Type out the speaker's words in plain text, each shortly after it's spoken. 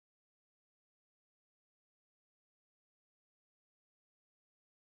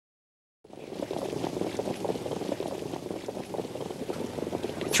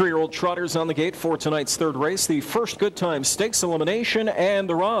Three-year-old trotters on the gate for tonight's third race, the first Goodtimes Stakes Elimination, and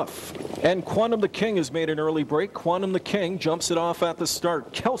they're off. And Quantum the King has made an early break. Quantum the King jumps it off at the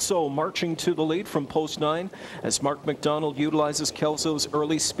start. KELSO marching to the lead from post 9 as Mark Macdonald utilizes KELSO's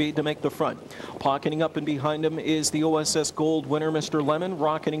early speed to make the front. Pocketing up and behind him is the OSS Gold winner, Mr. Lemon.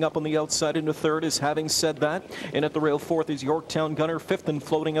 Rocketing up on the outside into third is Having Said That. In at the rail fourth is Yorktown Gunner. Fifth and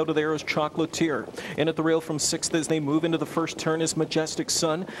floating out of there is Chocolatier. In at the rail from sixth as they move into the first turn is Majestic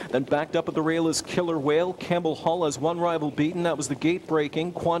Sun. Then backed up at the rail is Killer Whale. Campbell Hall has one rival beaten. That was the gate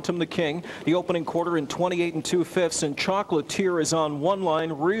breaking Quantum the King. The opening quarter in 28 2/5, and Chocolatier is on one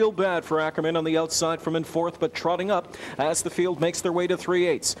line. Real bad for Ackerman on the outside from in fourth, but trotting up as the field makes their way to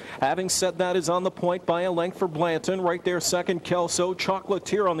 3/8. Having Said That is on the point by a length for Blanton. Right there second KELSO.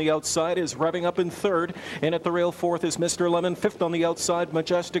 Chocolatier on the outside is revving up in third. In at the rail fourth is Mr. Lemon. Fifth on the outside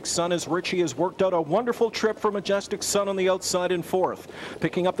Majestic Sun as Richie has worked out a wonderful trip for Majestic Sun on the outside in fourth.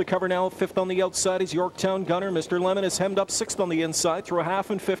 Picking up the cover now, fifth on the outside is Yorktown Gunner. Mr. Lemon is hemmed up sixth on the inside through a half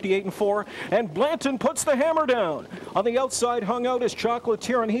in 58 4, and Blanton puts the hammer down. On the outside hung out is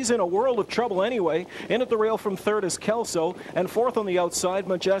Chocolatier, and he's in a world of trouble anyway. In at the rail from third is KELSO, and fourth on the outside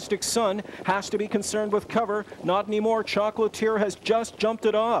Majestic Sun has to be concerned with cover. Not anymore. Chocolatier has just jumped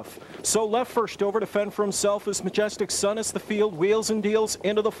it off. So left first over to fend for himself is Majestic Sun as the field wheels and deals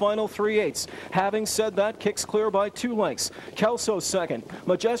into the final 3/8. Having Said That kicks clear by 2 lengths. KELSO second.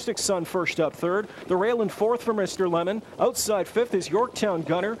 Majestic Sun first up third. The rail in fourth for Mr. Lemon. Outside fifth is Yorktown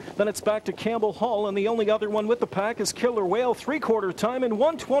Gunner. Then it's back to Campbell Hall, and the only other one with the pack is Killer Whale. 3/4 time in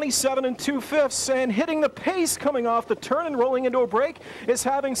 1:27 2/5, and hitting the pace coming off the turn and rolling into a break is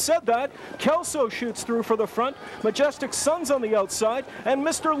Having Said That. KELSO shoots through for the front. Majestic Sun's on the outside, and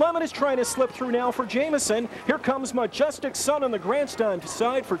Mr. Lemon is trying to slip through now for Jameson. Here comes Majestic Sun on the grandstand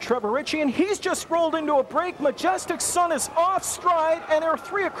side for Trevor Ritchie, and he's just rolled into a break. Majestic Sun is off stride, and there are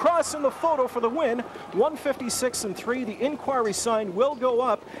 3 across in the photo for the win. 1:56 3. The inquiry sign will go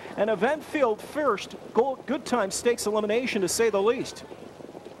up, and event field first Goodtimes Stakes Elimination, to say the least.